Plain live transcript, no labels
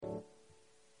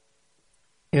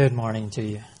Good morning to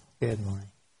you. Good morning.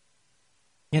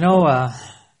 You know,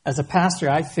 as a pastor,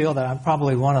 I feel that I'm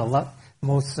probably one of the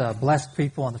most blessed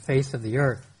people on the face of the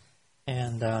earth.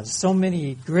 And so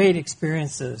many great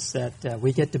experiences that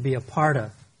we get to be a part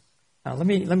of. Let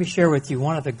me share with you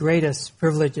one of the greatest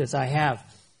privileges I have.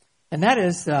 And that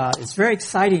is, it's very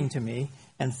exciting to me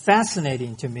and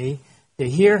fascinating to me to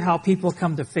hear how people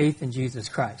come to faith in Jesus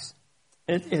Christ.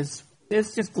 It's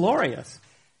just glorious.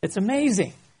 It's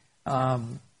amazing.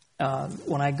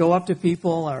 When I go up to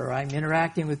people or I'm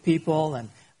interacting with people, and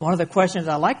one of the questions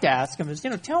I like to ask them is,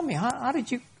 tell me, how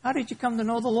did you come to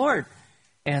know the Lord?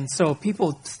 And so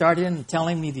people start in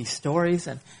telling me these stories,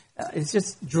 and it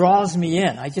just draws me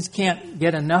in. I just can't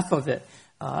get enough of it.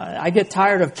 I get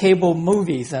tired of cable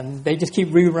movies, and they just keep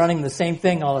rerunning the same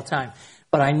thing all the time.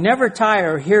 But I never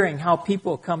tire of hearing how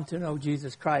people come to know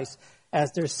Jesus Christ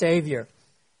as their Savior.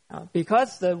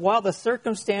 Because while the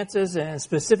circumstances and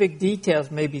specific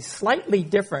details may be slightly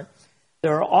different,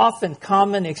 there are often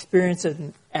common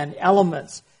experiences and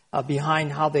elements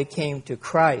behind how they came to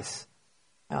Christ.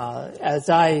 As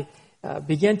I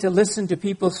begin to listen to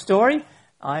people's story,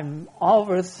 I'm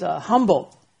always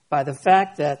humbled by the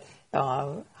fact that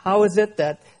how is it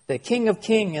that the King of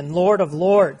Kings and Lord of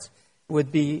Lords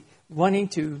would be wanting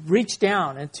to reach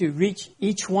down and to reach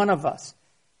each one of us.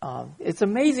 It's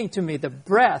amazing to me the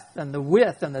breadth and the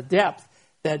width and the depth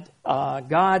that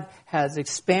God has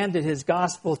expanded His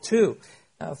gospel to.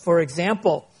 For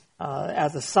example,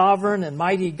 as a sovereign and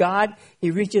mighty God, He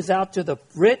reaches out to the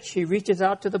rich, He reaches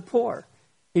out to the poor.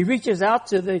 He reaches out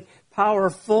to the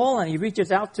powerful and He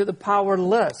reaches out to the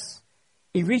powerless.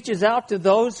 He reaches out to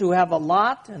those who have a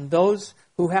lot and those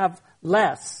who have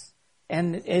less,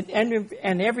 and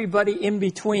everybody in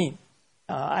between.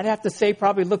 I'd have to say,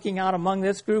 probably looking out among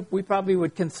this group, we probably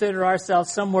would consider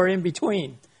ourselves somewhere in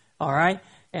between. All right?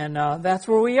 And that's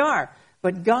where we are.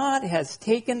 But God has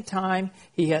taken time.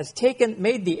 He has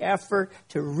made the effort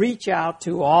to reach out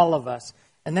to all of us.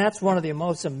 And that's one of the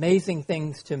most amazing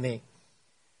things to me.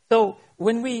 So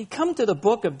when we come to the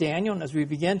book of Daniel, and as we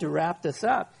begin to wrap this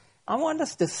up, I want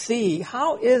us to see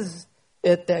how is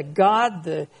it that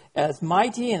God, as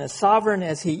mighty and as sovereign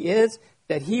as He is,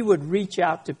 that He would reach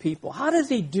out to people. How does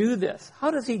He do this?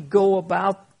 How does He go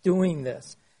about doing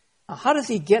this? How does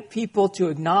He get people to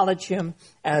acknowledge Him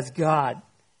as God?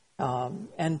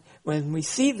 And when we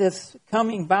see this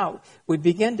coming about, we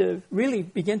really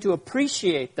begin to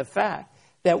appreciate the fact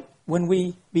that when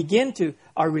we begin to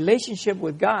our relationship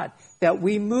with God, that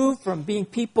we move from being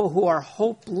people who are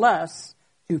hopeless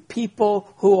to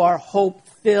people who are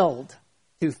hope-filled.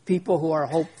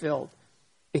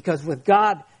 Because with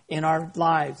God in our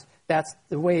lives, that's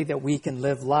the way that we can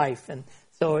live life. And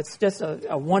so it's just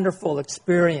a wonderful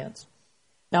experience.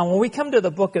 Now, when we come to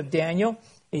the book of Daniel,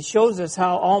 it shows us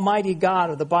how Almighty God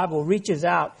of the Bible reaches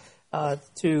out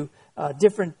to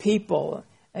different people.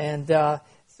 And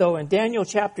so in Daniel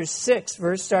chapter 6,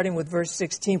 starting with verse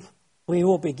 16, we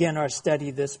will begin our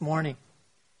study this morning.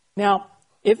 Now,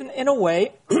 in a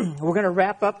way, we're going to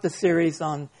wrap up the series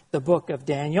on the book of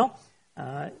Daniel.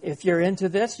 If you're into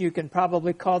this, you can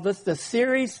probably call this the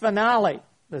series finale.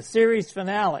 The series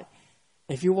finale.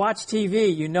 If you watch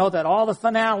TV, you know that all the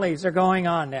finales are going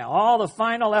on now. All the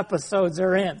final episodes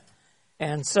are in.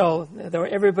 And so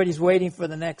everybody's waiting for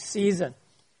the next season.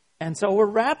 And so we're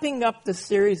wrapping up the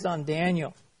series on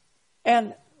Daniel.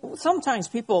 And sometimes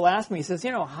people ask me, says,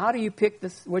 how do you pick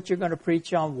what you're going to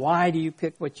preach on? Why do you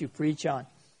pick what you preach on?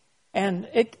 And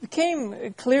it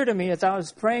became clear to me as I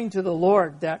was praying to the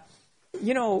Lord that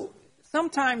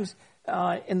sometimes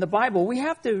in the Bible, we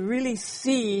have to really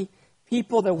see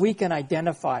people that we can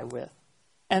identify with.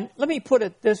 And let me put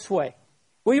it this way.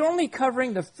 We're only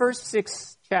covering the first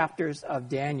 6 chapters of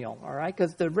Daniel, all right?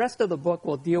 Because the rest of the book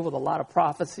will deal with a lot of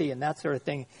prophecy and that sort of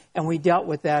thing. And we dealt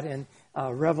with that in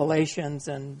Revelations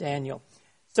and Daniel.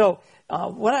 So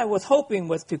what I was hoping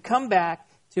was to come back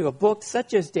to a book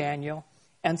such as Daniel,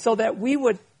 and so that we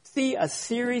would see a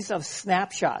series of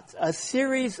snapshots, a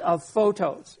series of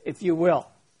photos, if you will.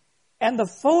 And the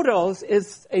photos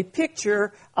is a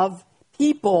picture of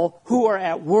people who are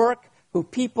at work,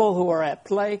 people who are at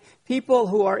play, people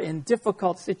who are in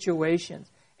difficult situations,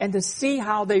 and to see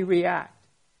how they react.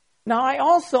 Now, I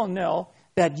also know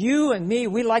that you and me,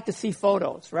 we like to see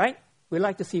photos, right? We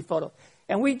like to see photos.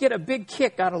 And we get a big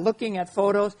kick out of looking at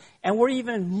photos, and we're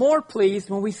even more pleased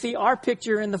when we see our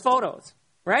picture in the photos,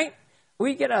 right?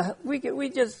 We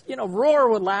just roar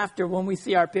with laughter when we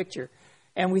see our picture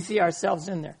and we see ourselves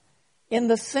in there. In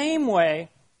the same way,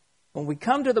 when we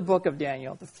come to the book of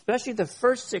Daniel, especially the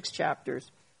first 6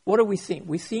 chapters, what are we seeing?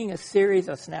 We're seeing a series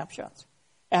of snapshots.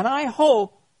 And I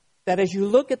hope that as you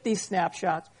look at these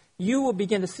snapshots, you will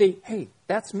begin to see, hey,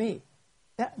 that's me.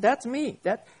 That's me.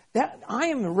 That I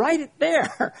am right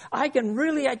there. I can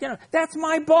really identify. That's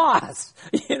my boss.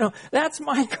 That's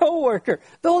my coworker.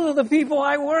 Those are the people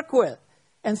I work with.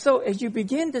 And so as you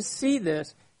begin to see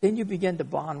this, then you begin to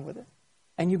bond with it.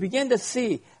 And you begin to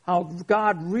see how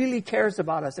God really cares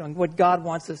about us and what God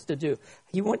wants us to do.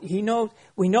 We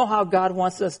know how God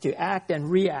wants us to act and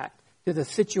react to the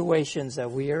situations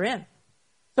that we are in.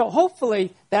 So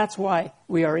hopefully that's why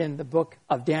we are in the book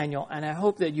of Daniel. And I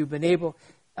hope that you've been able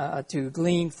to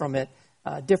glean from it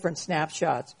different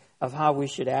snapshots of how we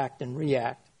should act and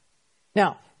react.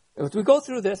 Now, as we go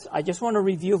through this, I just want to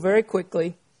review very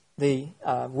quickly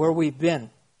where we've been.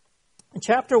 In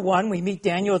chapter 1, we meet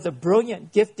Daniel as a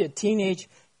brilliant, gifted teenage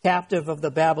captive of the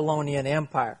Babylonian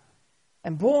Empire.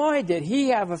 And boy, did he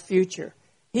have a future.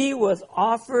 He was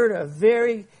offered a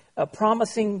very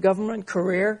promising government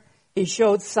career. He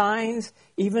showed signs,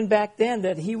 even back then,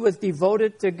 that he was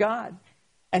devoted to God.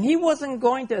 And he wasn't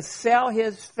going to sell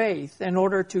his faith in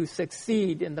order to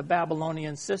succeed in the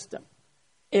Babylonian system.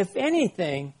 If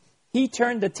anything, he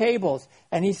turned the tables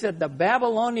and he said the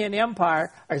Babylonian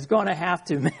Empire is going to have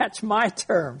to match my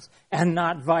terms and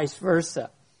not vice versa.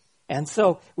 And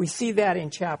so we see that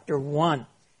in chapter 1.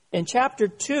 In chapter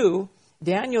 2,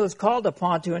 Daniel is called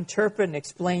upon to interpret and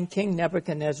explain King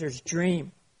Nebuchadnezzar's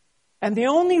dream. And the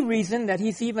only reason that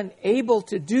he's even able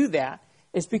to do that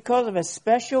is because of a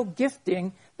special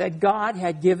gifting that God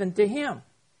had given to him.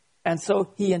 And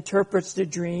so he interprets the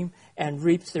dream and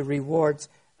reaps the rewards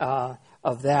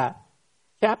of that.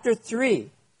 Chapter 3,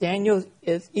 Daniel's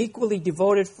equally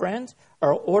devoted friends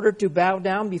are ordered to bow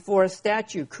down before a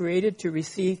statue created to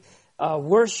receive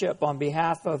worship on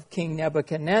behalf of King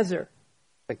Nebuchadnezzar.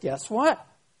 But guess what?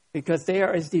 Because they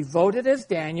are as devoted as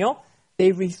Daniel,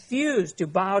 they refuse to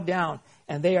bow down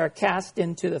and they are cast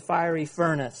into the fiery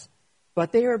furnace.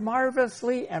 But they are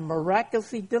marvelously and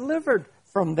miraculously delivered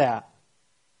from that.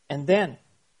 And then,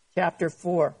 chapter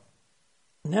 4,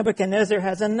 Nebuchadnezzar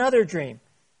has another dream.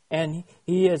 And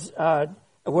he is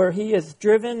where he is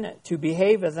driven to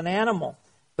behave as an animal.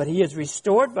 But he is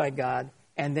restored by God,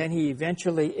 and then he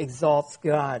eventually exalts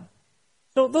God.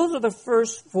 So those are the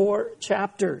first 4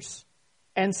 chapters.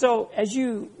 And so as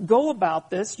you go about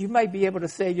this, you might be able to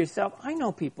say to yourself, I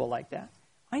know people like that.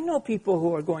 I know people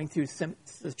who are going through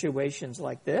situations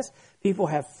like this. People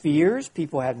have fears.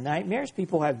 People have nightmares.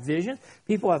 People have visions.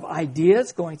 People have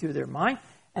ideas going through their mind.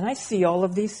 And I see all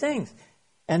of these things.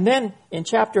 And then in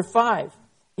chapter 5,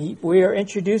 we are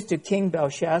introduced to King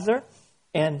Belshazzar.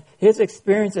 And his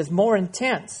experience is more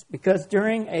intense because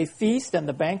during a feast in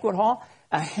the banquet hall,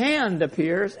 a hand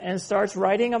appears and starts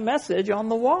writing a message on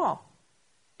the wall.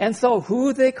 And so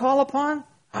who they call upon?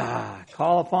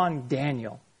 Call upon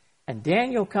Daniel. And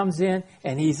Daniel comes in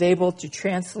and he's able to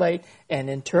translate and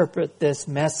interpret this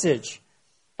message.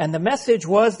 And the message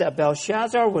was that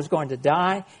Belshazzar was going to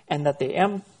die and that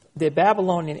the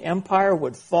Babylonian Empire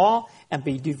would fall and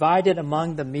be divided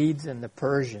among the Medes and the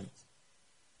Persians.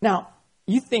 Now,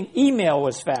 you think email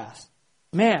was fast.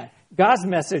 Man, God's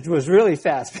message was really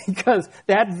fast because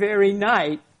that very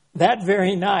night,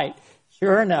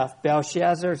 sure enough,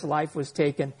 Belshazzar's life was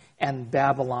taken and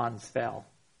Babylon fell.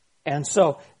 And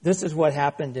so this is what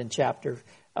happened in chapter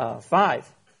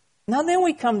 5. Now then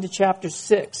we come to chapter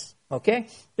 6, okay?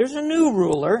 There's a new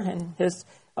ruler, and his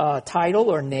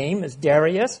title or name is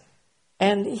Darius.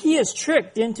 And he is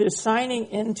tricked into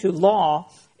signing into law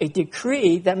a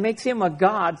decree that makes him a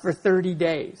god for 30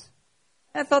 days.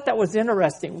 I thought that was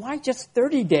interesting. Why just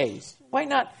 30 days? Why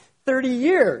not 30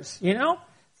 years,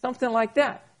 Something like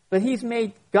that. But he's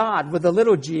made God with a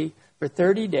little g for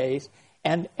 30 days.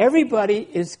 And everybody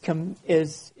is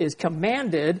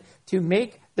commanded to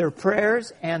make their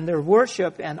prayers and their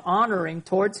worship and honoring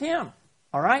towards him.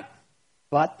 All right?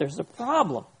 But there's a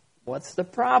problem. What's the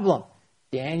problem?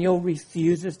 Daniel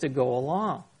refuses to go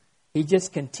along. He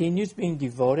just continues being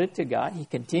devoted to God. He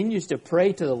continues to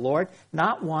pray to the Lord,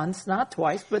 not once, not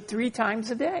twice, but 3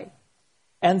 times a day.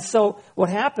 And so what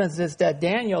happens is that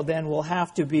Daniel then will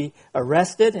have to be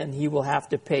arrested and he will have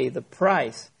to pay the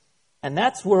price. And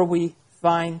that's where we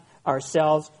find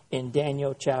ourselves in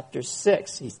Daniel chapter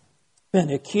 6. He's been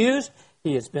accused.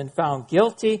 He has been found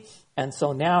guilty. And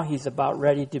so now he's about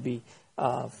ready to be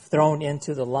thrown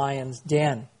into the lion's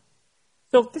den.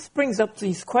 So this brings up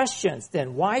these questions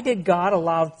then. Why did God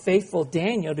allow faithful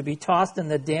Daniel to be tossed in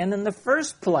the den in the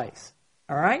first place?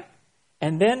 All right?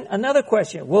 And then another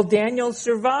question. Will Daniel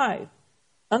survive?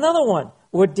 Another one.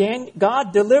 Would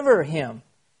God deliver him?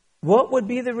 What would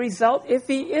be the result if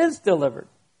he is delivered?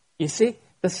 You see,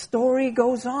 the story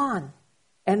goes on.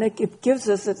 And it gives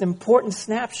us important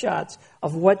snapshots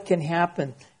of what can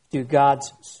happen to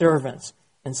God's servants.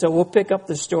 And so we'll pick up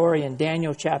the story in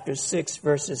Daniel chapter 6,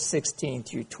 verses 16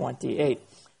 through 28.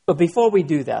 But before we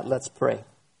do that, let's pray.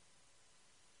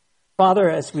 Father,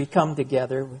 as we come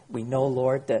together, we know,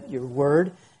 Lord, that your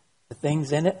word, the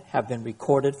things in it, have been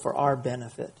recorded for our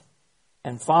benefit.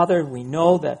 And Father, we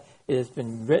know that it has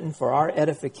been written for our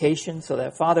edification, so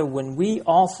that, Father, when we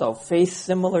also face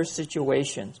similar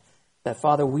situations, that,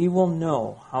 Father, we will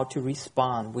know how to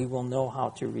respond. We will know how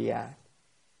to react.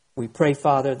 We pray,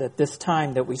 Father, that this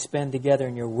time that we spend together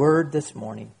in your word this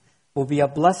morning will be a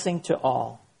blessing to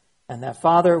all. And that,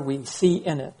 Father, we see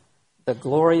in it the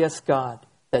glorious God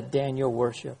that Daniel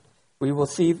worshiped. We will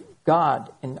see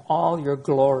God in all your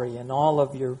glory and all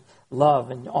of your love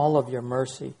and all of your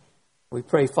mercy. We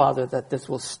pray, Father, that this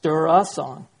will stir us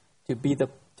on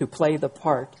to play the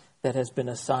part that has been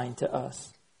assigned to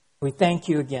us. We thank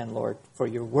you again, Lord, for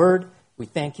your word. We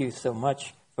thank you so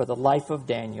much for the life of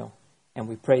Daniel. And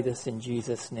we pray this in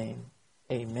Jesus' name.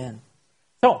 Amen.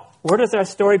 So, where does our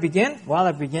story begin? Well,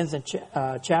 it begins in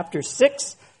chapter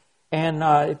 6. And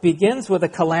it begins with a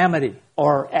calamity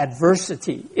or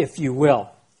adversity, if you will.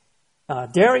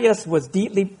 Darius was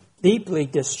deeply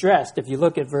distressed. If you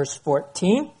look at verse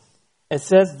 14, it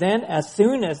says, "Then as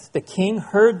soon as the king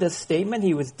heard this statement,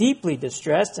 he was deeply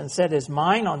distressed and set his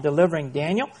mind on delivering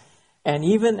Daniel. And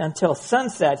even until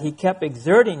sunset, he kept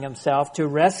exerting himself to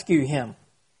rescue him."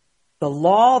 The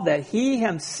law that he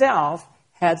himself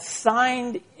had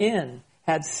signed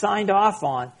off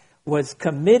on, was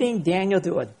committing Daniel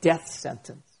to a death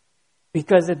sentence.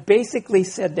 Because it basically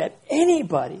said that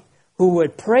anybody who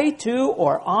would pray to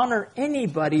or honor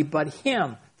anybody but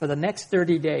him for the next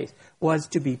 30 days was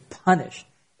to be punished.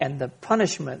 And the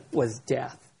punishment was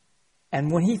death.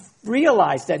 And when he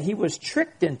realized that he was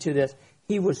tricked into this,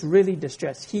 he was really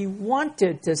distressed. He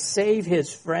wanted to save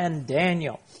his friend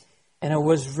Daniel. And it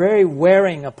was very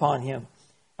wearing upon him.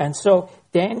 And so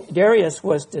Darius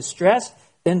was distressed.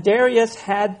 Then Darius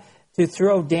had to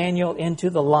throw Daniel into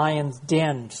the lion's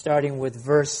den, starting with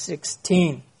verse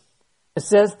 16. It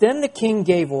says, "Then the king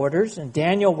gave orders, and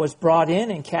Daniel was brought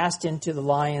in and cast into the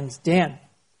lion's den.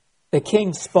 The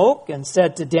king spoke and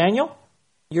said to Daniel,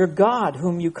 'Your God,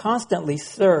 whom you constantly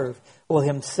serve, will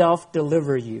himself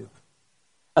deliver you.'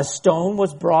 A stone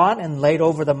was brought and laid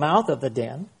over the mouth of the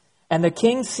den, and the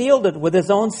king sealed it with his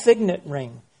own signet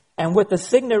ring and with the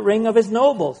signet ring of his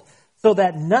nobles, so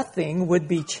that nothing would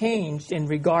be changed in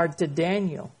regard to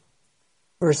Daniel."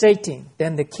 Verse 18,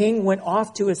 "Then the king went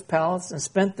off to his palace and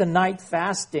spent the night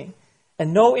fasting,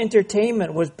 and no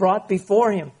entertainment was brought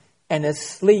before him, and his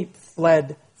sleep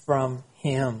fled from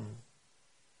him."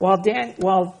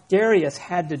 While Darius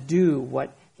had to do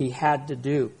what he had to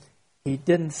do, he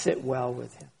didn't sit well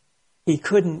with him. He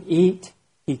couldn't eat.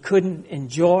 He couldn't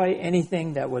enjoy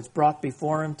anything that was brought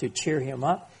before him to cheer him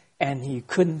up, and he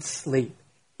couldn't sleep.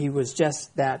 He was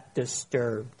just that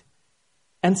disturbed.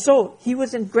 And so he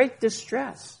was in great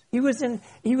distress. He was in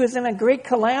a great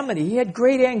calamity. He had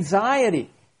great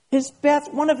anxiety.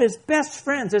 One of his best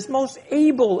friends, his most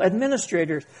able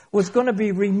administrators, was going to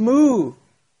be removed,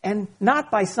 and not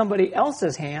by somebody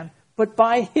else's hand, but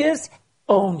by his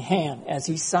own hand as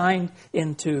he signed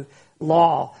into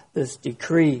law this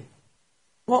decree.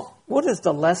 Well, what is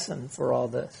the lesson for all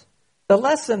this? The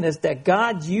lesson is that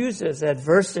God uses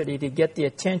adversity to get the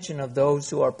attention of those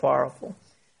who are powerful.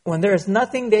 When there is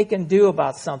nothing they can do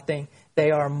about something, they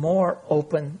are more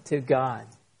open to God.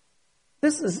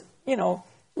 This is,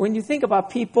 when you think about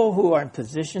people who are in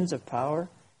positions of power,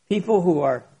 people who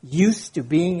are used to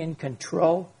being in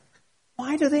control,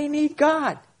 why do they need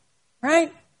God?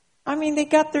 Right? I mean, they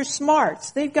got their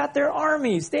smarts, they've got their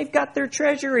armies, they've got their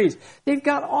treasuries, they've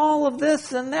got all of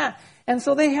this and that. And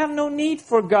so they have no need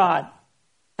for God.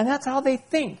 And that's how they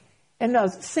think. And a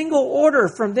single order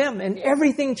from them, and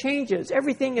everything changes.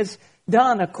 Everything is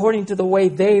done according to the way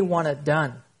they want it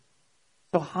done.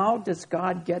 So how does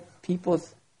God get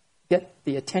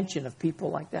the attention of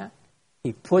people like that?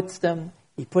 He puts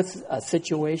a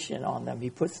situation on them.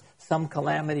 He puts some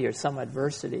calamity or some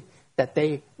adversity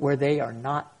where they are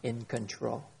not in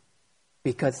control.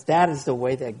 Because that is the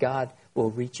way that God will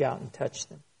reach out and touch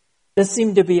them. This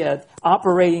seemed to be an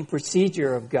operating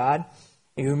procedure of God.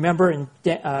 You remember in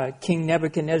King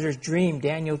Nebuchadnezzar's dream,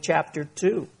 Daniel chapter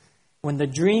 2, when the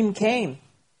dream came,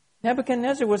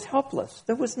 Nebuchadnezzar was helpless.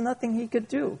 There was nothing he could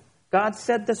do. God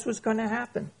said this was going to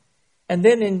happen. And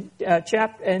then in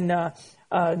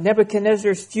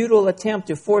Nebuchadnezzar's futile attempt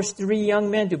to force 3 young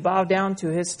men to bow down to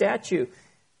his statue,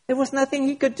 there was nothing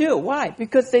he could do. Why?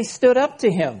 Because they stood up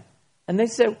to him. And they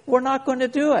said, "We're not going to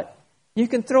do it." You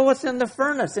can throw us in the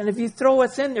furnace. And if you throw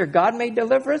us in there, God may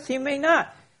deliver us, He may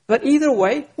not. But either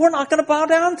way, we're not going to bow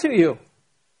down to you.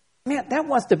 Man, that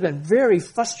must have been very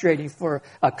frustrating for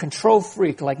a control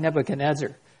freak like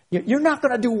Nebuchadnezzar. You're not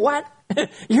going to do what?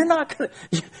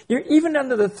 You're even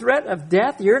under the threat of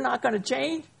death, you're not going to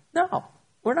change? No,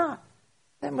 we're not.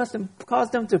 That must have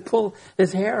caused him to pull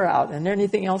his hair out and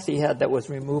anything else he had that was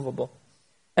removable.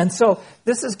 And so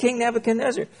this is King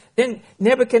Nebuchadnezzar. Then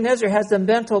Nebuchadnezzar has the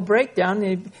mental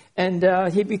breakdown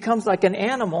and he becomes like an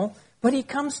animal, but he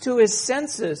comes to his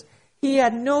senses. He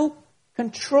had no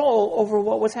control over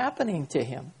what was happening to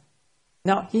him.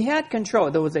 Now, he had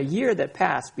control. There was a year that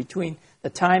passed between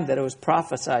the time that it was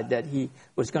prophesied that he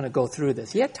was going to go through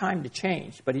this. He had time to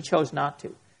change, but he chose not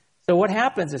to. So what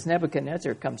happens is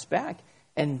Nebuchadnezzar comes back,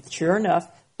 and sure enough,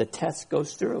 the test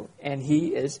goes through, and he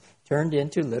is turned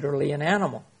into literally an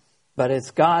animal. But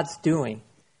it's God's doing,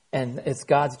 and it's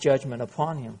God's judgment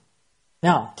upon him.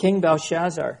 Now, King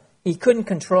Belshazzar, he couldn't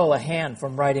control a hand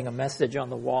from writing a message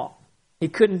on the wall. He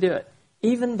couldn't do it,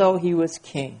 even though he was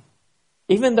king.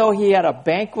 Even though he had a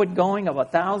banquet going of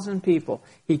 1,000 people,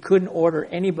 he couldn't order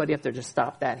anybody up there to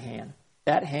stop that hand.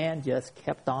 That hand just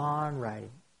kept on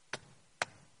writing.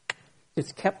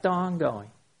 Just kept on going.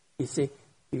 You see,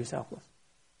 he was helpless.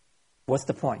 What's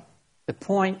the point? The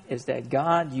point is that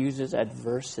God uses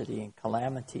adversity and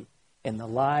calamity in the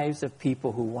lives of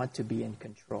people who want to be in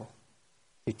control,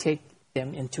 to take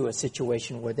them into a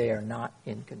situation where they are not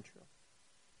in control.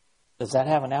 Does that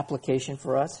have an application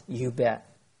for us? You bet.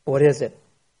 What is it?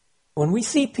 When we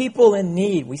see people in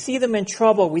need, we see them in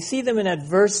trouble, we see them in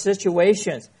adverse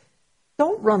situations,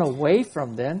 don't run away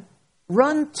from them.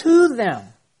 Run to them.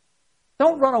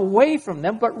 Don't run away from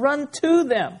them, but run to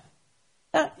them.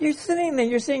 Now, you're sitting there,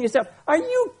 you're saying to yourself, are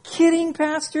you kidding,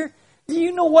 Pastor? Do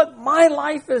you know what my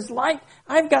life is like?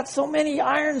 I've got so many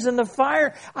irons in the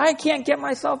fire. I can't get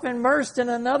myself immersed in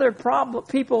another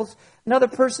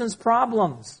person's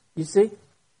problems. You see?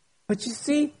 But you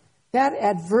see, that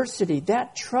adversity,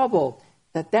 that trouble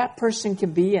that person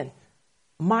can be in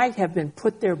might have been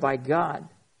put there by God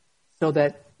so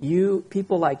that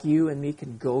people like you and me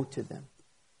can go to them.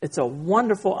 It's a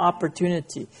wonderful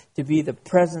opportunity to be the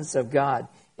presence of God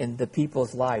in the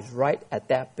people's lives right at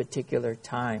that particular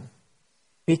time.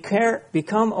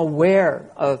 Become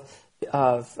aware of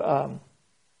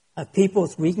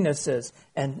people's weaknesses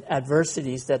and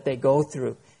adversities that they go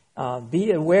through.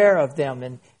 Be aware of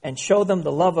them and show them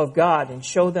the love of God and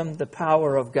show them the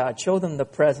power of God. Show them the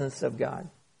presence of God.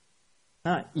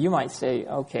 Now, you might say,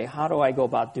 okay, how do I go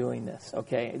about doing this?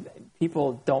 Okay,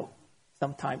 people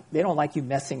sometimes they don't like you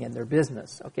messing in their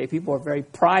business. Okay, people are very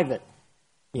private,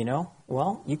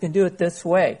 Well, you can do it this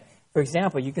way. For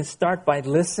example, you can start by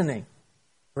listening.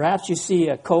 Perhaps you see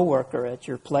a coworker at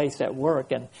your place at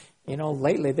work and,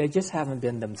 lately they just haven't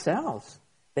been themselves.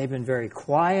 They've been very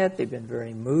quiet. They've been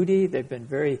very moody. They've been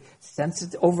very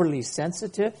sensitive, overly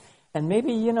sensitive. And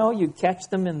maybe, you catch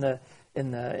them in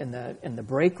the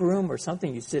break room or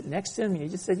something. You sit next to them and you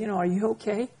just say, are you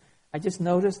okay? I just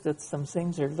noticed that some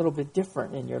things are a little bit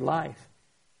different in your life.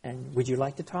 And would you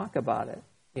like to talk about it?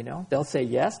 They'll say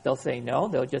yes. They'll say no.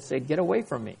 They'll just say, get away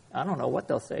from me. I don't know what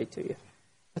they'll say to you.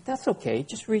 But that's okay.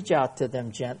 Just reach out to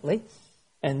them gently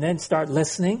and then start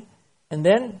listening. And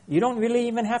then you don't really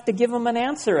even have to give them an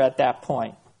answer at that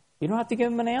point. You don't have to give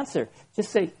them an answer.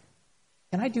 Just say,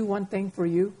 can I do one thing for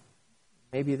you?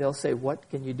 Maybe they'll say, what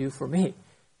can you do for me?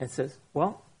 And says,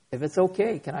 well, if it's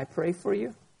okay, can I pray for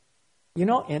you?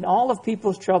 In all of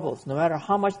people's troubles, no matter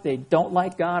how much they don't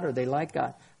like God or they like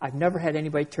God, I've never had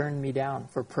anybody turn me down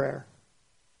for prayer.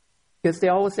 Because they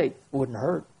always say, wouldn't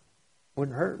hurt.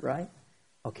 Wouldn't hurt, right?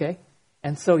 Okay?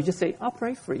 And so you just say, I'll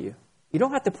pray for you. You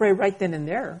don't have to pray right then and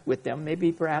there with them.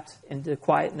 Maybe perhaps in the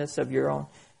quietness of your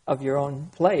own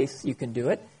place you can do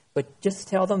it. But just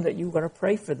tell them that you're going to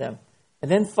pray for them.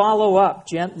 And then follow up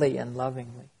gently and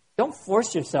lovingly. Don't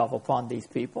force yourself upon these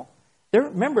people.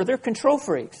 Remember, they're control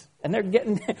freaks. And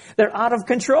they're out of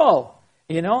control.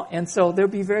 And so they'll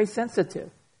be very sensitive.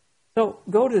 So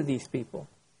go to these people.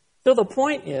 So the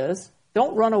point is,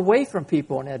 don't run away from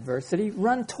people in adversity.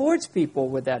 Run towards people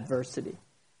with adversity.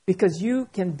 Because you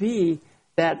can be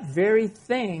that very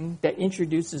thing that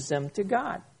introduces them to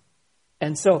God.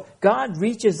 And so God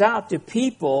reaches out to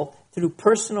people through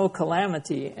personal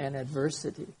calamity and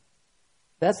adversity.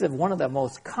 That's one of the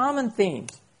most common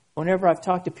themes whenever I've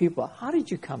talked to people. How did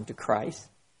you come to Christ?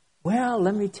 Well,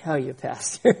 let me tell you,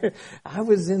 Pastor, I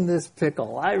was in this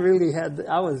pickle. I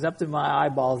was up to my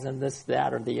eyeballs in this,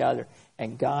 that, or the other.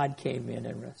 And God came in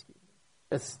and rescued me.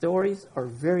 The stories are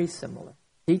very similar.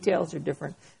 Details are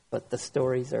different, but the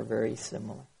stories are very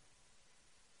similar.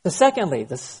 So secondly,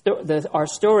 our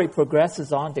story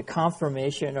progresses on to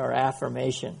confirmation or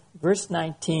affirmation. Verse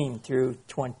 19 through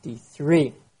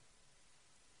 23.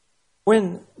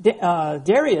 When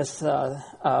Darius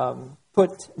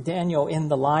put Daniel in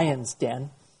the lion's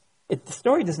den, the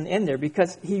story doesn't end there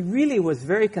because he really was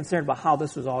very concerned about how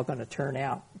this was all going to turn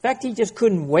out. In fact, he just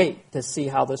couldn't wait to see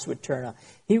how this would turn out.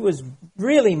 He was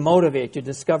really motivated to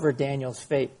discover Daniel's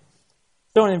fate.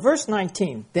 So in verse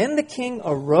 19, then the king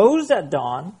arose at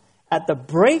dawn, at the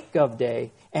break of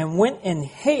day, and went in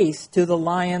haste to the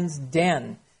lion's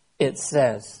den, it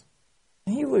says.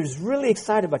 And he was really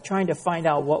excited about trying to find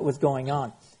out what was going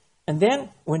on. And then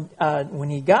when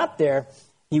he got there,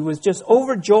 he was just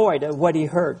overjoyed at what he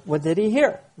heard. What did he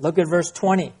hear? Look at verse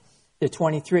 20 to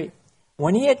 23.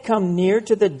 When he had come near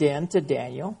to the den to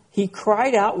Daniel, he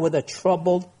cried out with a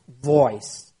troubled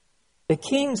voice. The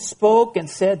king spoke and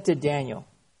said to Daniel,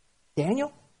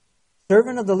 Daniel,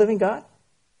 servant of the living God,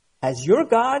 has your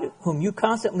God, whom you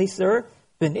constantly serve,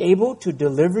 been able to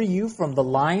deliver you from the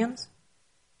lions?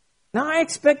 Now, I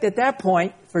expect at that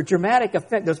point, for dramatic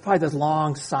effect, there's probably this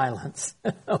long silence.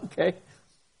 Okay?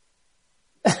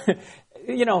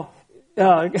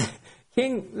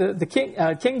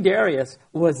 King Darius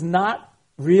was not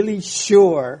really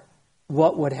sure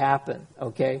what would happen.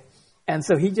 Okay? And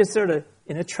so he just sort of,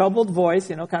 in a troubled voice,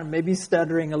 kind of maybe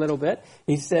stuttering a little bit,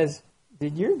 he says,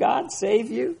 did your God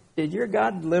save you? Did your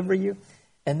God deliver you?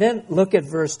 And then look at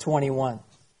verse 21.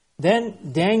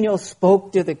 Then Daniel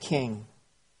spoke to the king.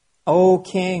 O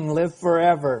king, live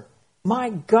forever. My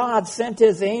God sent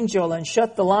his angel and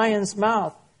shut the lion's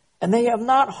mouth, and they have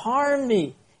not harmed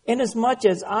me, inasmuch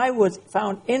as I was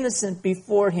found innocent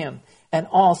before him, and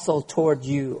also toward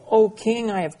you. O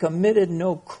king, I have committed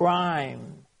no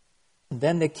crime.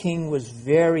 Then the king was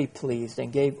very pleased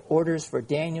and gave orders for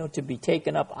Daniel to be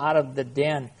taken up out of the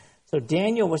den. So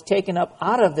Daniel was taken up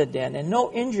out of the den, and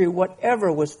no injury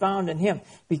whatever was found in him,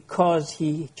 because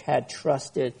he had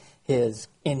trusted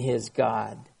in his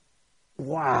God.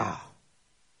 Wow.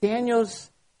 Daniel's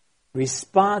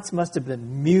response must have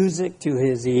been music to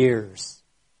his ears.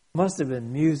 Must have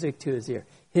been music to his ear.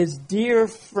 His dear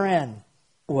friend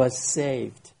was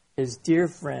saved. His dear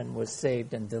friend was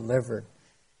saved and delivered.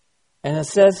 And it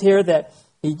says here that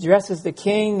he addresses the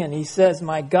king and he says,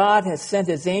 my God has sent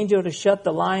his angel to shut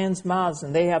the lions' mouths,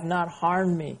 and they have not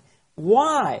harmed me.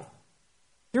 Why?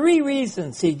 3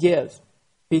 reasons he gives.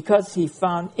 Because he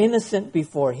found innocent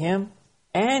before him,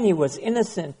 and he was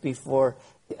innocent before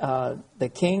the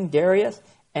king Darius,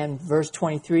 and verse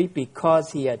 23,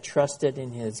 because he had trusted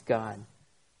in his God.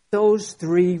 Those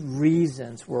 3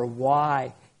 reasons were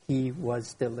why he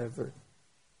was delivered.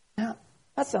 Now,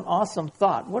 that's an awesome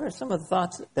thought. What are some of the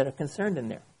thoughts that are concerned in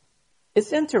there?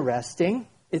 It's interesting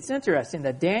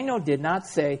that Daniel did not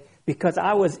say, because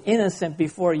I was innocent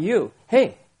before you.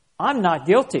 Hey, I'm not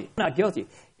guilty. I'm not guilty.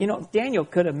 Daniel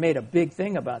could have made a big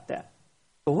thing about that.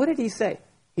 But what did he say?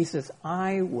 He says,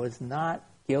 I was not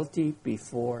guilty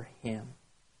before him,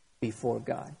 before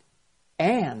God.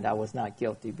 And I was not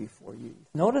guilty before you.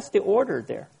 Notice the order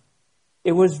there.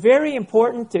 It was very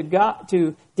important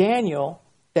to Daniel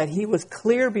that he was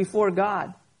clear before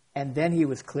God, and then he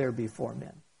was clear before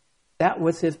men. That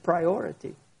was his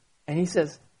priority. And he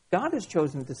says, God has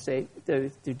chosen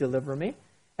to deliver me,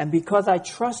 and because I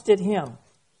trusted him,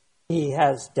 he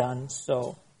has done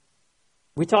so.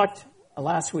 We talked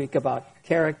last week about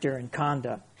character and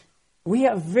conduct. We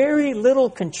have very little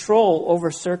control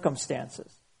over circumstances.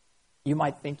 You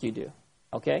might think you do.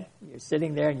 Okay? You're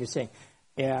sitting there and you're saying,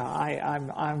 yeah,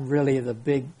 I'm really the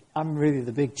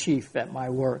big chief at my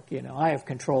work. I have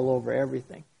control over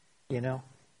everything.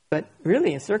 But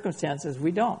really, in circumstances,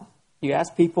 we don't. You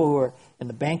ask people who are in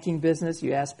the banking business,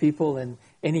 you ask people in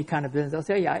any kind of business, they'll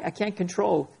say, yeah, I can't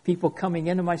control people coming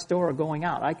into my store or going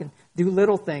out. I can do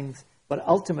little things, but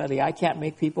ultimately I can't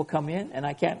make people come in, and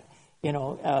I can't,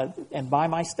 and buy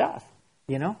my stuff,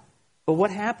 But what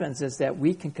happens is that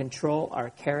we can control our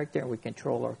character and we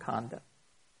control our conduct.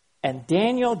 And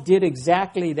Daniel did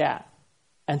exactly that.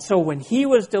 And so when he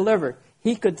was delivered,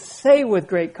 he could say with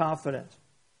great confidence,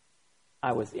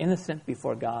 I was innocent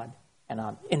before God, and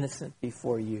I'm innocent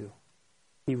before you.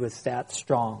 He was that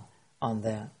strong on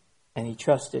that. And he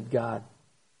trusted God.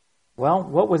 Well,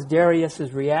 what was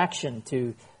Darius' reaction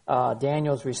to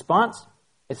Daniel's response?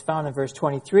 It's found in verse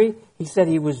 23. He said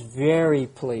he was very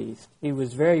pleased. He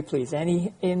was very pleased. And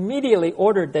he immediately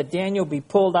ordered that Daniel be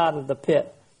pulled out of the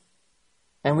pit.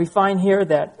 And we find here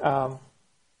that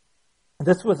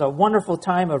this was a wonderful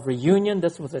time of reunion.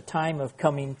 This was a time of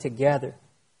coming together.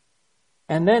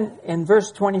 And then in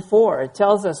verse 24, it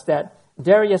tells us that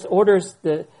Darius orders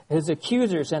his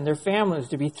accusers and their families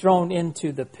to be thrown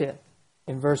into the pit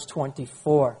in verse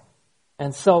 24.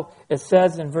 And so it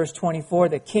says in verse 24,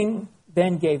 the king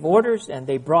then gave orders, and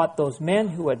they brought those men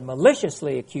who had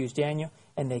maliciously accused Daniel,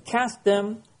 and they cast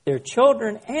them, their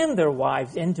children, and their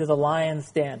wives into the lion's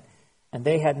den. And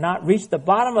they had not reached the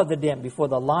bottom of the den before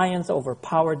the lions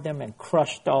overpowered them and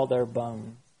crushed all their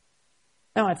bones.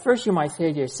 Now, at first you might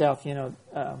say to yourself,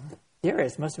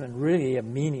 Darius must have been really a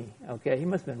meanie, okay? He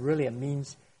must have been really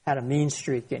had a mean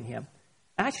streak in him.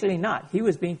 Actually not. He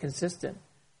was being consistent.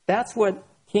 That's what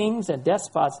kings and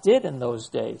despots did in those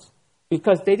days,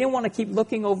 because they didn't want to keep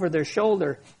looking over their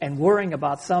shoulder and worrying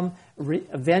about some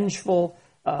vengeful,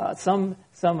 some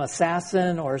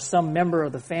assassin or some member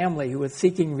of the family who was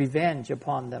seeking revenge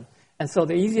upon them. And so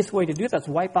the easiest way to do that is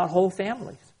wipe out whole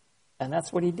families. And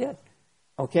that's what he did.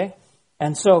 Okay?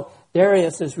 And so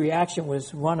Darius's reaction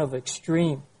was one of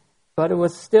extreme, but it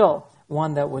was still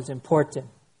one that was important.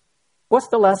 What's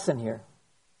the lesson here?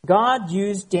 God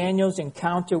used Daniel's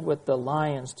encounter with the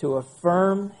lions to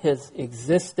affirm his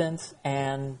existence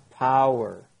and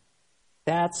power.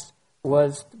 That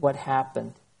was what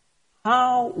happened.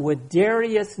 How would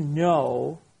Darius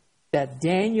know that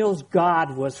Daniel's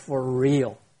God was for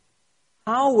real?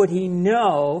 How would he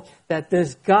know that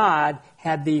this God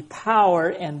had the power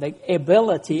and the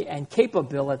ability and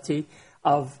capability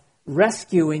of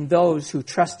rescuing those who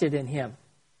trusted in him?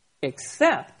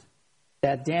 Except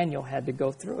that Daniel had to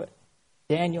go through it.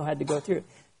 Daniel had to go through it.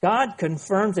 God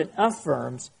confirms and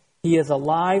affirms he is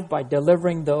alive by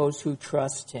delivering those who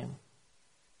trust him.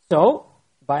 So,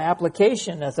 by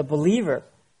application, as a believer,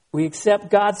 we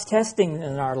accept God's testing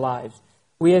in our lives.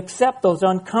 We accept those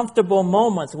uncomfortable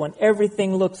moments when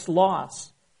everything looks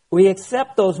lost. We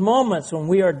accept those moments when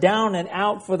we are down and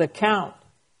out for the count.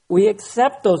 We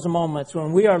accept those moments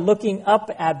when we are looking up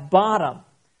at bottom.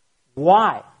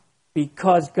 Why?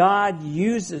 Because God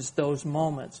uses those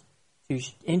moments to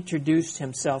introduce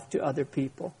himself to other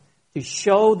people, to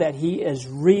show that he is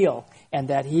real and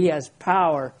that he has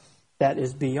power that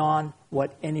is beyond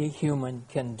what any human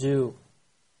can do.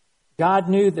 God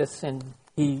knew this, and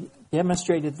he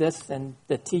demonstrated this in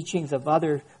the teachings of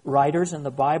other writers in the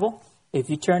Bible. If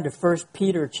you turn to 1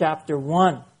 Peter chapter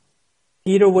 1,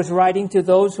 Peter was writing to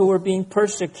those who were being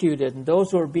persecuted and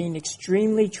those who were being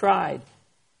extremely tried.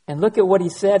 And look at what he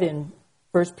said in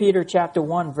 1 Peter chapter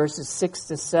 1, verses 6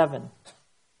 to 7.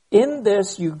 In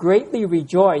this you greatly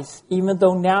rejoice, even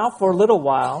though now for a little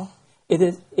while, it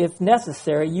is, if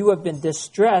necessary, you have been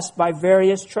distressed by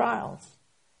various trials,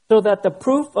 so that the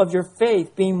proof of your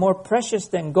faith, being more precious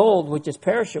than gold, which is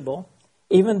perishable,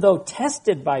 even though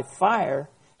tested by fire,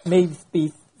 may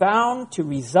be found to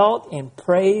result in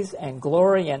praise and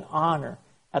glory and honor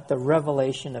at the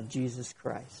revelation of Jesus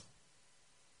Christ.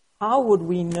 How would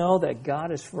we know that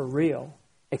God is for real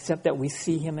except that we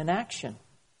see him in action?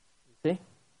 You see?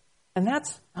 And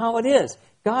that's how it is.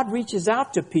 God reaches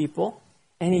out to people,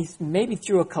 and he's maybe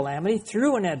through a calamity,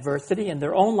 through an adversity in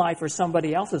their own life or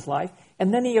somebody else's life,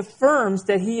 and then he affirms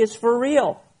that he is for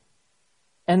real.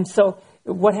 And so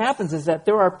what happens is that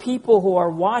there are people who are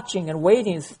watching and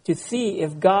waiting to see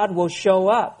if God will show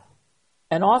up.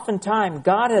 And oftentimes,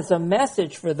 God has a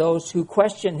message for those who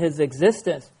question his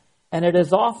existence. And it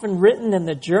is often written in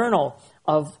the journal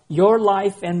of your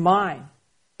life and mine.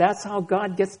 That's how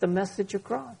God gets the message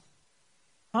across.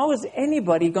 How is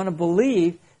anybody going to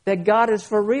believe that God is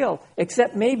for real,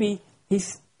 except maybe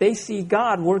they see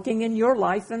God working in your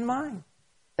life and mine?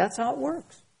 That's how it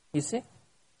works, you see?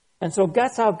 And so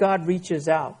that's how God reaches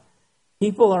out.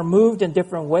 People are moved in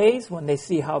different ways when they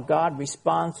see how God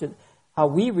responds to, how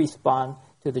we respond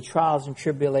to the trials and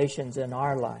tribulations in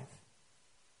our life.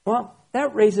 Well,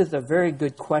 that raises a very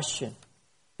good question,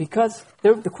 because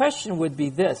the question would be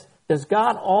this: does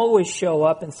God always show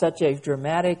up in such a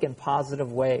dramatic and positive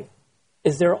way?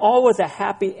 Is there always a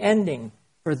happy ending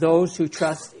for those who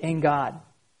trust in God?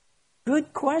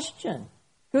 Good question.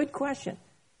 Good question.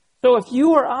 So if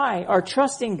you or I are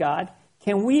trusting God,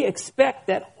 can we expect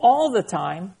that all the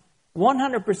time,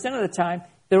 100% of the time,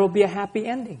 there will be a happy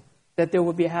ending? That there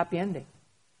will be a happy ending?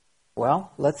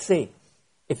 Well, let's see.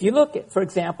 If you look at, for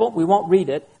example, we won't read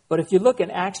it, but if you look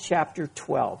in Acts chapter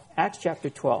 12, Acts chapter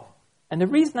 12. And the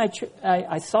reason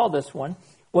I saw this one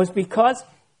was because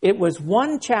it was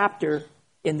one chapter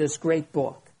in this great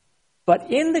book.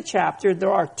 But in the chapter,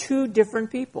 there are two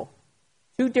different people.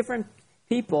 Two different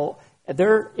people,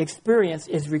 their experience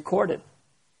is recorded.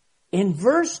 In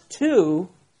verse 2,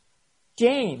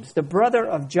 James, the brother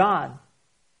of John,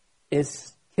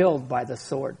 is killed by the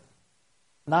sword.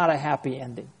 Not a happy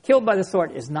ending. Killed by the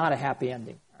sword is not a happy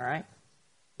ending, all right?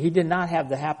 He did not have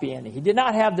the happy ending. He did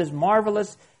not have this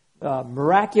marvelous,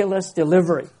 miraculous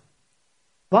delivery.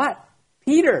 But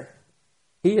Peter,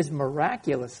 he is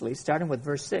miraculously, starting with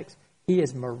verse 6, he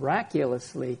is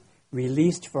miraculously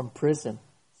released from prison.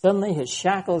 Suddenly his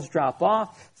shackles drop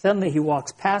off. Suddenly he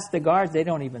walks past the guards. They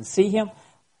don't even see him.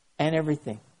 And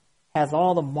everything has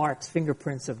all the marks,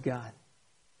 fingerprints of God.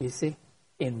 You see?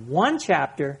 In one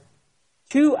chapter,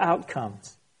 two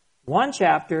outcomes. One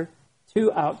chapter,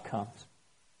 two outcomes.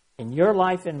 In your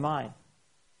life and mine,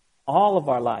 all of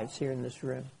our lives here in this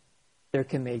room, there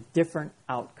can be different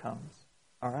outcomes.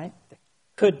 All right? There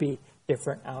could be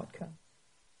different outcomes.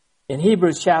 In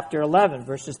Hebrews chapter 11,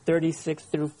 verses 36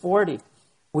 through 40,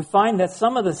 we find that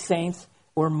some of the saints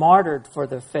were martyred for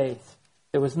their faith.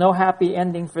 There was no happy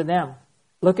ending for them.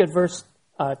 Look at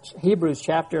Hebrews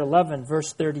chapter 11,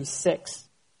 verse 36.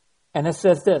 And it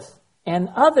says this, and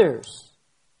others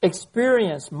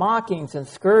experienced mockings and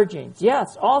scourgings.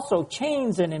 Yes, also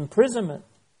chains and imprisonment.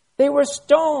 They were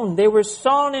stoned. They were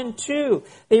sawn in two.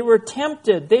 They were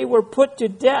tempted. They were put to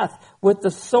death with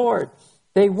the sword.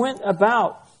 They went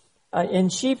about in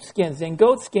sheepskins and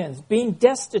goatskins, being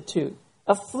destitute,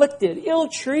 afflicted,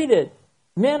 ill-treated,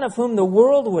 men of whom the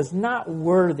world was not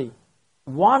worthy,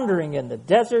 wandering in the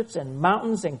deserts and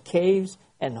mountains and caves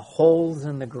and holes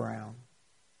in the ground.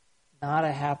 Not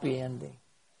a happy ending.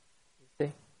 You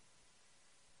see?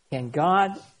 Can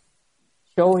God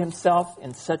show himself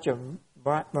in such a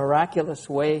miraculous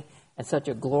way and such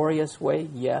a glorious way?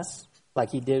 Yes,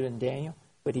 like he did in Daniel,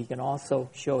 but he can also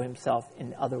show himself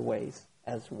in other ways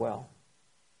as well.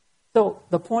 So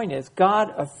the point is,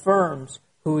 God affirms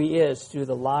who he is through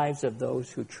the lives of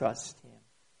those who trust him.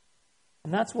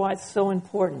 And that's why it's so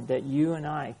important that you and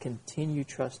I continue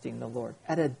trusting the Lord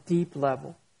at a deep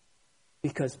level,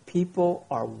 because people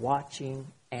are watching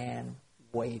and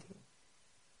waiting.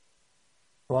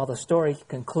 Well, the story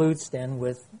concludes then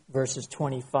with verses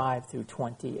 25 through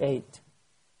 28.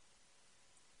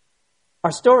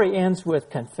 Our story ends with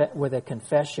a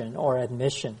confession or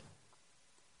admission.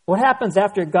 What happens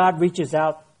after God reaches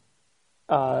out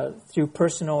through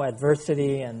personal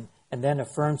adversity and then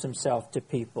affirms himself to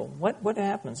people? What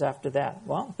happens after that?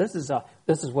 Well, this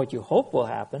is what you hope will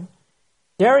happen.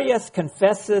 Darius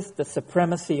confesses the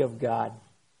supremacy of God.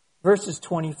 Verses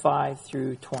 25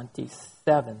 through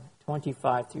 27.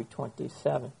 25 through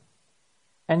 27.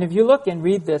 And if you look and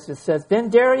read this, it says, then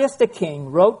Darius the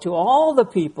king wrote to all the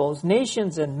peoples,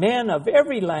 nations, and men of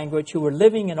every language who were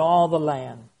living in all the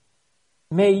land.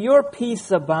 May your peace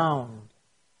abound.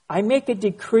 I make a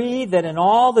decree that in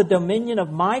all the dominion of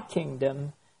my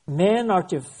kingdom, men are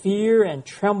to fear and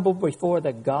tremble before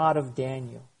the God of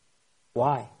Daniel.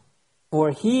 Why?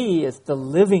 For he is the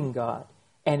living God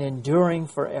and enduring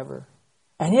forever.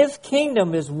 And his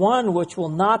kingdom is one which will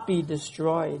not be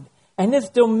destroyed, and his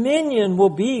dominion will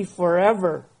be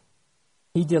forever.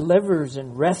 He delivers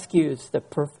and rescues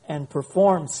and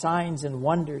performs signs and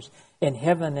wonders in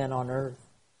heaven and on earth.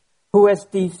 Who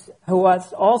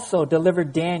has also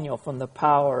delivered Daniel from the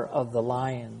power of the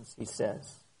lions, he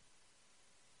says.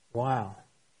 Wow,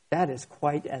 that is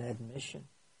quite an admission.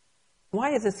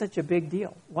 Why is it such a big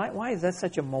deal? Why is that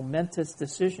such a momentous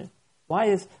decision? Why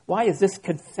is this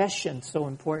confession so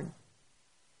important?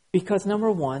 Because number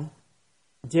one,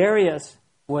 Darius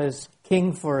was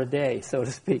king for a day, so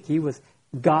to speak. He was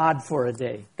God for a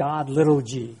day. God, little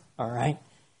g, all right,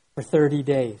 for 30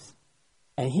 days.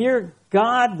 And here,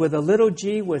 God with a little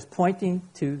g was pointing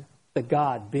to the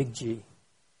God, big G.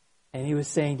 And he was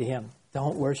saying to him,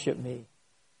 don't worship me,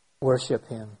 worship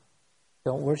him.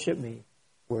 Don't worship me,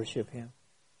 worship him.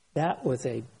 That was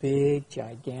a big,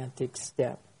 gigantic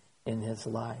step in his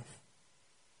life.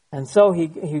 And so he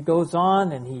goes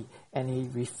on and he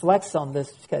reflects on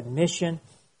this admission.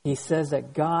 He says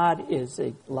that God is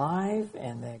alive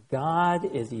and that God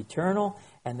is eternal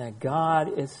and that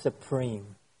God is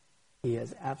supreme. He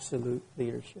has absolute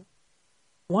leadership.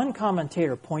 One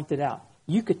commentator pointed out,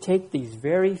 you could take these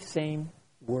very same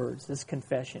words, this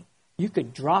confession. You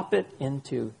could drop it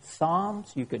into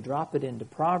Psalms. You could drop it into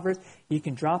Proverbs. You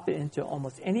can drop it into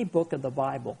almost any book of the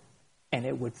Bible, and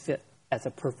it would fit as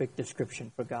a perfect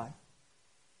description for God.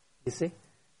 You see?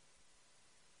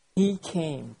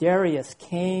 Darius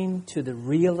came to the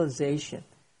realization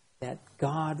that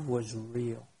God was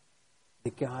real.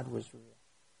 That God was real.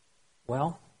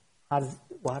 Well, how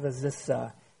does this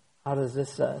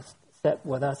set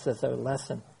with us as a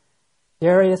lesson?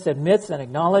 Darius admits and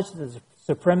acknowledges the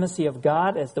supremacy of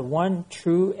God as the one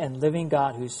true and living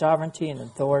God whose sovereignty and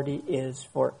authority is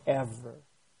forever,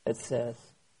 it says.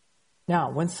 Now,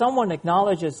 when someone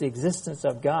acknowledges the existence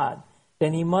of God,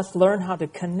 then he must learn how to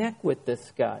connect with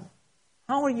this God.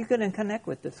 How are you going to connect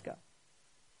with this God?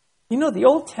 You know, the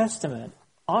Old Testament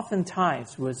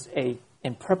oftentimes was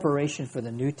in preparation for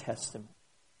the New Testament.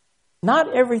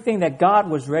 Not everything that God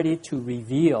was ready to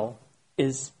reveal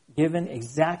is given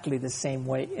exactly the same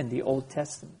way in the Old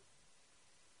Testament.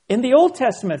 In the Old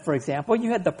Testament, for example,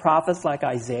 you had the prophets like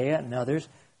Isaiah and others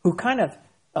who kind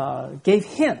of gave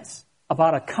hints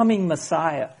about a coming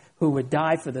Messiah who would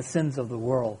die for the sins of the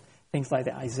world. Things like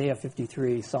that, Isaiah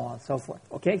 53, so on and so forth.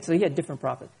 Okay, so he had different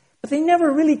prophets. But they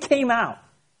never really came out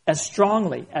as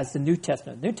strongly as the New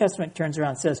Testament. The New Testament turns around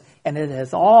and says, and it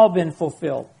has all been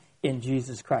fulfilled in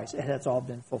Jesus Christ. It has all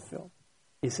been fulfilled.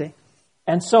 You see?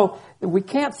 And so we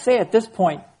can't say at this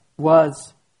point,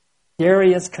 was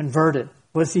Darius converted?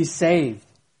 Was he saved?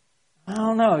 I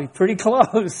don't know. Pretty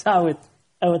close, I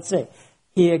would say.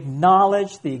 He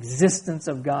acknowledged the existence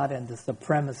of God and the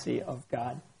supremacy of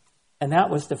God. And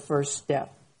that was the first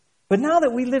step. But now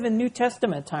that we live in New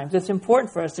Testament times, it's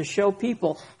important for us to show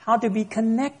people how to be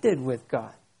connected with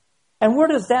God. And where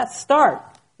does that start?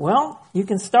 Well, you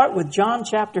can start with John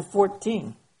chapter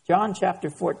 14. John chapter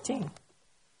 14.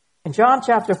 In John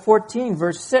chapter 14,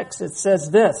 verse 6, it says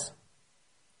this.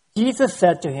 Jesus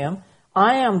said to him,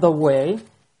 I am the way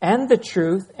and the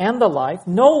truth and the life.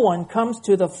 No one comes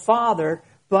to the Father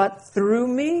but through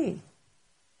me.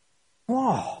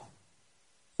 Wow.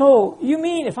 So you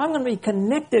mean if I'm going to be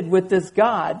connected with this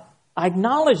God, I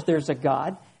acknowledge there's a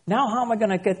God. Now how am I going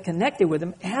to get connected with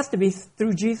him? It has to be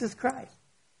through Jesus Christ.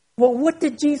 Well, what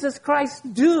did Jesus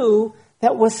Christ do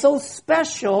that was so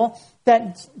special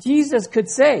that Jesus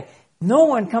could say, no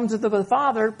one comes to the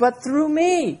Father but through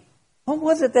me? What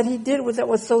was it that he did that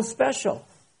was so special?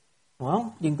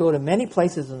 Well, you can go to many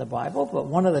places in the Bible, but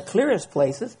one of the clearest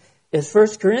places is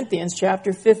 1 Corinthians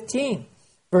chapter 15,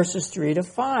 verses 3 to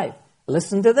 5.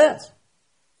 Listen to this.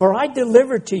 For I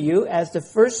delivered to you as the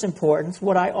first importance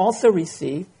what I also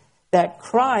received, that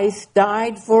Christ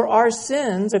died for our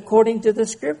sins according to the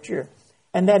Scripture,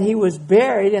 and that he was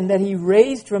buried, and that he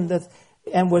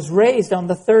was raised on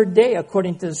the third day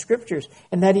according to the Scriptures,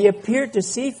 and that he appeared to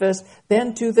Cephas,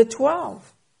 then to the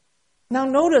 12. Now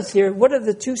notice here, what are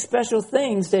the two special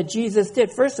things that Jesus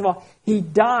did? First of all, he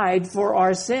died for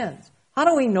our sins. How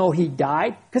do we know he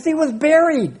died? Because he was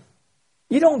buried.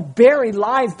 You don't bury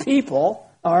live people,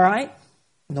 all right?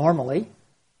 Normally.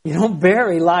 You don't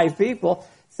bury live people.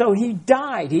 So he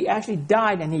died. He actually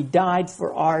died, and he died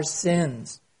for our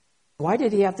sins. Why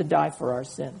did he have to die for our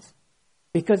sins?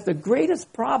 Because the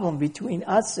greatest problem between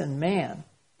us and man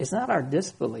is not our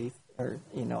disbelief,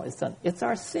 it's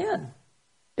our sin.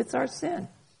 It's our sin.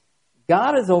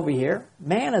 God is over here,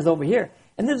 man is over here.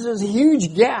 And there's this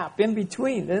huge gap in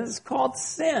between. This is called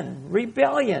sin,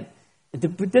 rebellion. The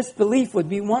disbelief would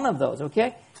be one of those,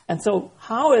 okay? And so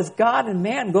how is God and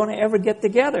man going to ever get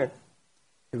together?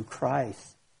 Through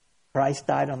Christ. Christ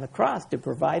died on the cross to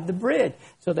provide the bridge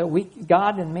so that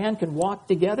God and man can walk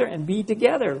together and be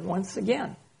together once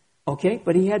again. Okay?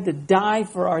 But he had to die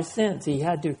for our sins. He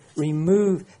had to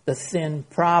remove the sin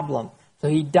problem. So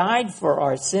he died for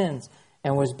our sins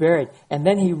and was buried. And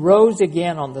then he rose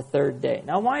again on the third day.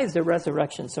 Now, why is the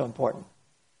resurrection so important?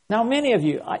 Now, many of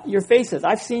you, your faces,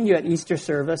 I've seen you at Easter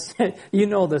service. You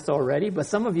know this already, but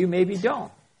some of you maybe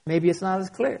don't. Maybe it's not as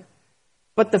clear.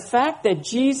 But the fact that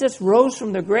Jesus rose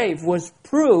from the grave was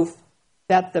proof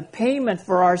that the payment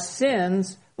for our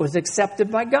sins was accepted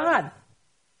by God.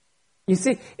 You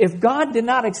see, if God did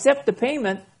not accept the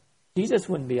payment, Jesus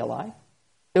wouldn't be alive.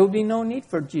 There would be no need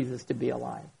for Jesus to be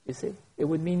alive, you see. It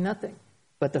would mean nothing.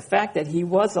 But the fact that he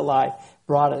was alive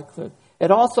brought it. It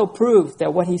also proved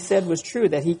that what he said was true,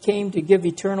 that he came to give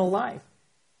eternal life.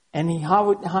 And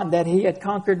that he had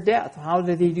conquered death. How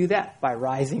did he do that? By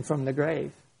rising from the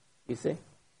grave, you see.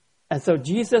 And so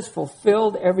Jesus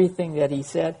fulfilled everything that he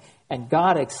said, and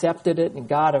God accepted it, and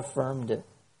God affirmed it.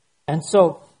 And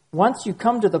so once you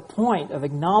come to the point of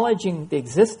acknowledging the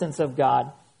existence of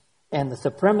God and the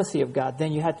supremacy of God,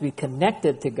 then you have to be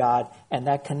connected to God, and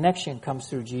that connection comes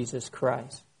through Jesus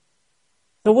Christ.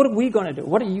 So what are we going to do?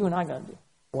 What are you and I going to do?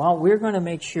 Well, we're going to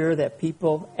make sure that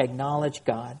people acknowledge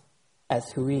God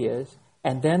as who he is,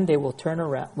 and then we will turn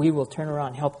around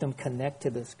and help them connect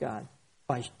to this God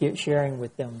by sharing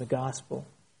with them the gospel.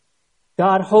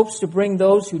 God hopes to bring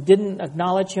those who didn't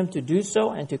acknowledge him to do so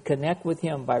and to connect with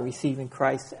him by receiving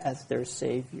Christ as their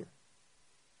Savior.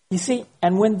 You see,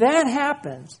 and when that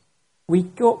happens, we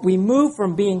move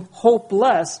from being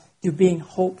hopeless to being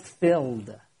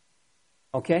hope-filled.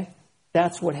 Okay?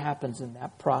 That's what happens in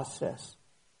that process.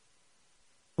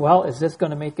 Well, is this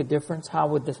going to make a difference? How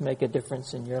would this make a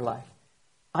difference in your life?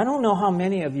 I don't know how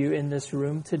many of you in this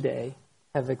room today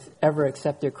have ever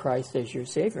accepted Christ as your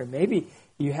Savior. Maybe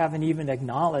you haven't even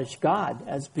acknowledged God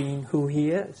as being who He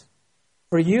is.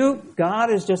 For you, God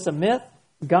is just a myth.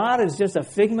 God is just a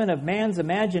figment of man's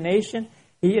imagination.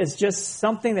 He is just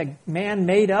something that man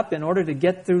made up in order to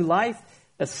get through life.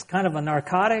 It's kind of a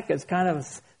narcotic. It's kind of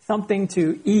something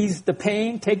to ease the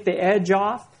pain, take the edge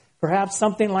off, perhaps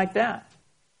something like that.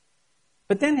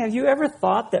 But then have you ever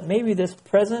thought that maybe this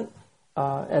present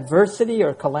adversity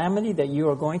or calamity that you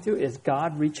are going through is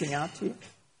God reaching out to you?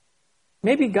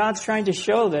 Maybe God's trying to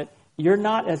show that you're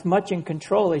not as much in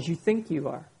control as you think you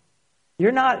are.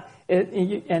 You're not,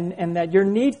 and that your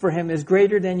need for Him is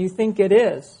greater than you think it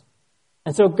is.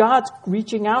 And so God's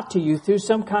reaching out to you through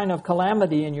some kind of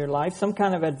calamity in your life, some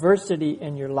kind of adversity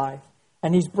in your life.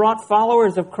 And He's brought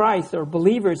followers of Christ or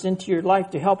believers into your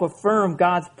life to help affirm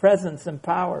God's presence and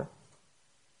power.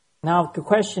 Now the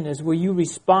question is, will you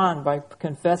respond by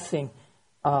confessing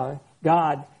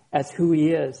God as who He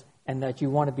is and that you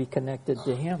want to be connected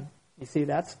to Him? You see,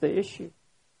 that's the issue.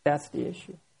 That's the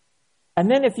issue. And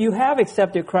then if you have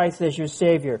accepted Christ as your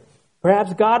Savior,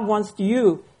 perhaps God wants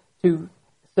you to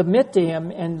submit to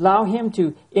Him and allow Him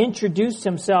to introduce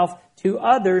Himself to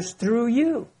others through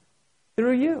you.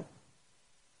 Through you.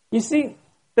 You see,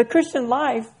 the Christian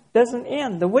life doesn't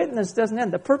end. The witness doesn't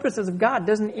end. The purposes of God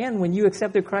doesn't end when you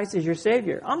accepted Christ as your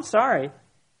Savior. I'm sorry.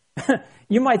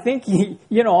 You might think,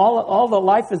 all the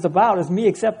life is about is me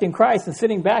accepting Christ and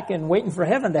sitting back and waiting for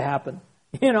heaven to happen.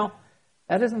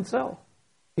 That isn't so.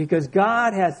 Because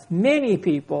God has many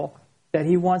people that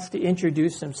He wants to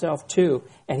introduce Himself to,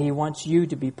 and He wants you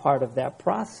to be part of that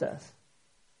process.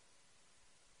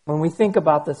 When we think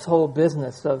about this whole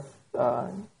business of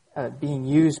being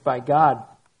used by God,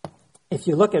 if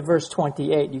you look at verse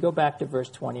 28, you go back to verse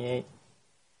 28,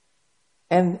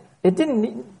 and it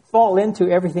didn't fall into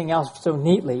everything else so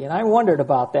neatly, and I wondered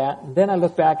about that, and then I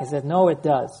looked back and said, no, it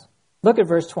does. Look at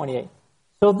verse 28.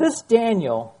 So this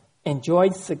Daniel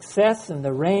enjoyed success in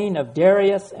the reign of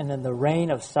Darius and in the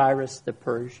reign of Cyrus the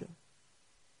Persian.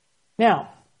 Now,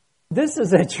 this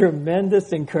is a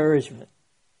tremendous encouragement.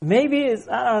 Maybe it's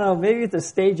the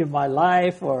stage of my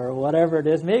life or whatever it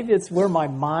is. Maybe it's where my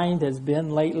mind has been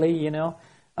lately,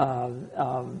 I'm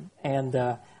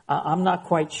not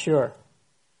quite sure.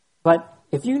 But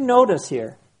if you notice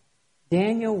here,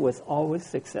 Daniel was always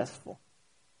successful.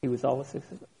 He was always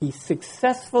successful. He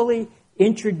successfully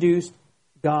introduced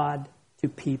God to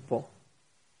people.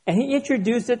 And He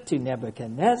introduced it to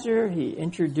Nebuchadnezzar. He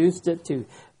introduced it to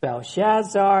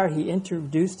Belshazzar. He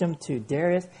introduced him to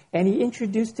Darius. And He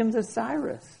introduced him to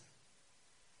Cyrus.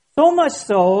 So much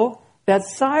so that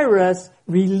Cyrus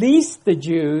released the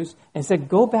Jews and said,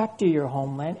 go back to your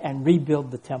homeland and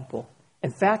rebuild the temple.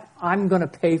 In fact, I'm going to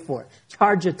pay for it.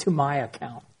 Charge it to my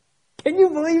account. Can you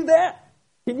believe that?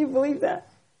 Can you believe that?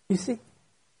 You see,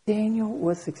 Daniel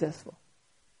was successful.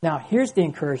 Now, here's the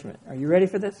encouragement. Are you ready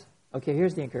for this? Okay,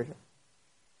 here's the encouragement.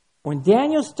 When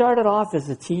Daniel started off as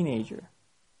a teenager,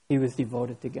 he was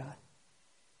devoted to God.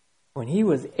 When he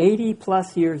was 80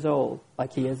 plus years old,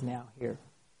 like he is now here,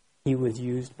 he was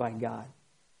used by God.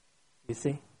 You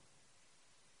see?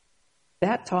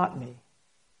 That taught me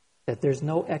that there's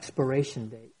no expiration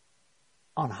date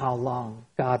on how long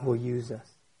God will use us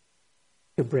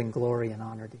to bring glory and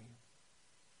honor to Him.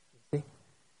 You see?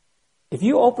 If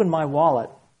you open my wallet,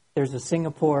 there's a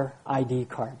Singapore ID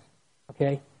card,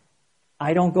 okay?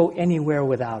 I don't go anywhere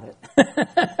without it.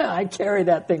 I carry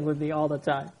that thing with me all the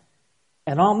time.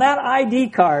 And on that ID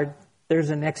card,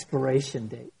 there's an expiration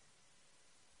date.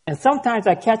 And sometimes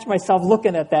I catch myself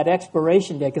looking at that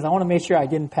expiration date because I want to make sure I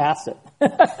didn't pass it.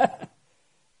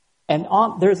 And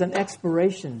there's an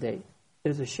expiration date.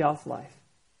 There's a shelf life.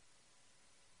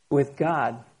 With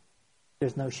God,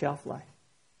 there's no shelf life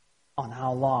on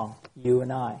how long you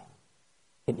and I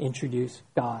can introduce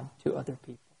God to other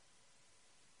people.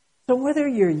 So whether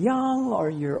you're young or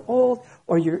you're old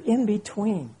or you're in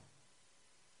between,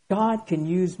 God can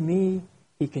use me,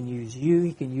 He can use you,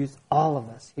 He can use all of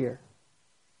us here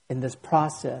in this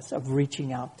process of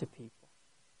reaching out to people.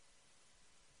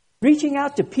 Reaching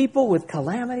out to people with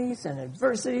calamities and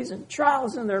adversities and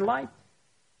trials in their life.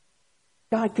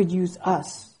 God could use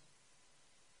us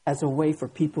as a way for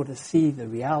people to see the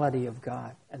reality of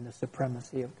God and the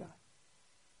supremacy of God.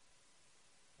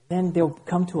 Then they'll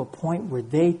come to a point where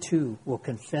they too will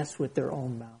confess with their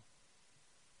own mouth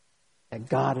that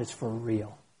God is for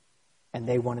real and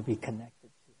they want to be connected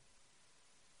to it.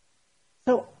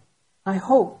 So I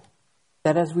hope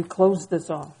that as we close this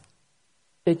off,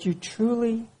 that you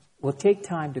truly will take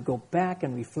time to go back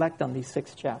and reflect on these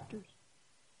 6 chapters.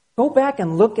 Go back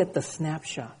and look at the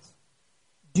snapshots.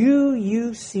 Do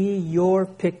you see your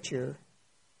picture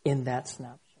in that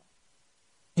snapshot?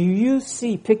 Do you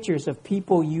see pictures of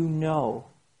people you know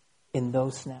in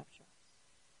those snapshots?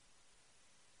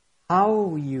 How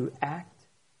will you act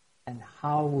and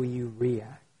how will you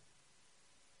react?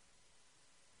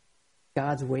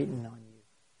 God's waiting on you.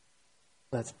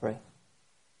 Let's pray.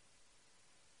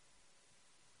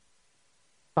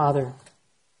 Father,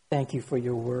 thank you for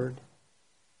your word.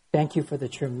 Thank you for the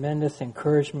tremendous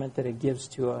encouragement that it gives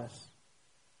to us.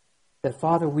 That,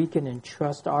 Father, we can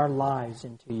entrust our lives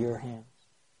into your hands.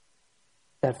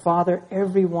 That, Father,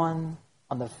 everyone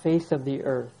on the face of the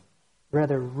earth,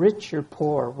 whether rich or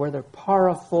poor, whether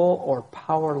powerful or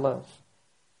powerless,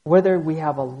 whether we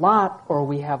have a lot or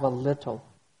we have a little,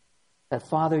 that,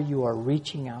 Father, you are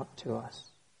reaching out to us.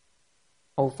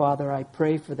 Oh, Father, I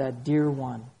pray for that dear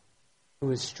one who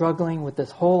is struggling with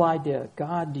this whole idea,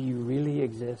 God, do you really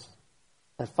exist?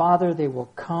 That, Father, they will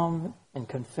come and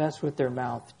confess with their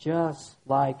mouth, just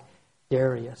like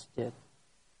Darius did,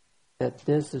 that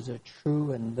this is a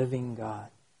true and living God.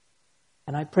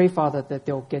 And I pray, Father, that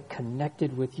they'll get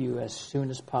connected with you as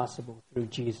soon as possible through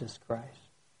Jesus Christ.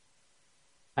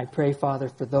 I pray, Father,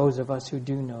 for those of us who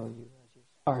do know you as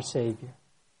our Savior.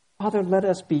 Father, let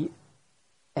us be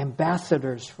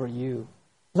ambassadors for you.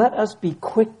 Let us be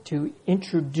quick to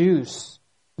introduce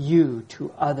you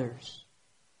to others.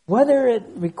 Whether it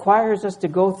requires us to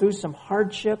go through some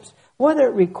hardships, whether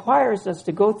it requires us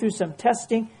to go through some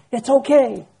testing, it's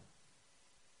okay.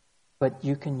 But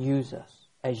you can use us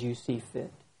as you see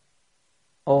fit.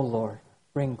 Oh Lord,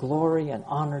 bring glory and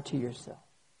honor to yourself.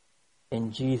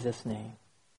 In Jesus' name.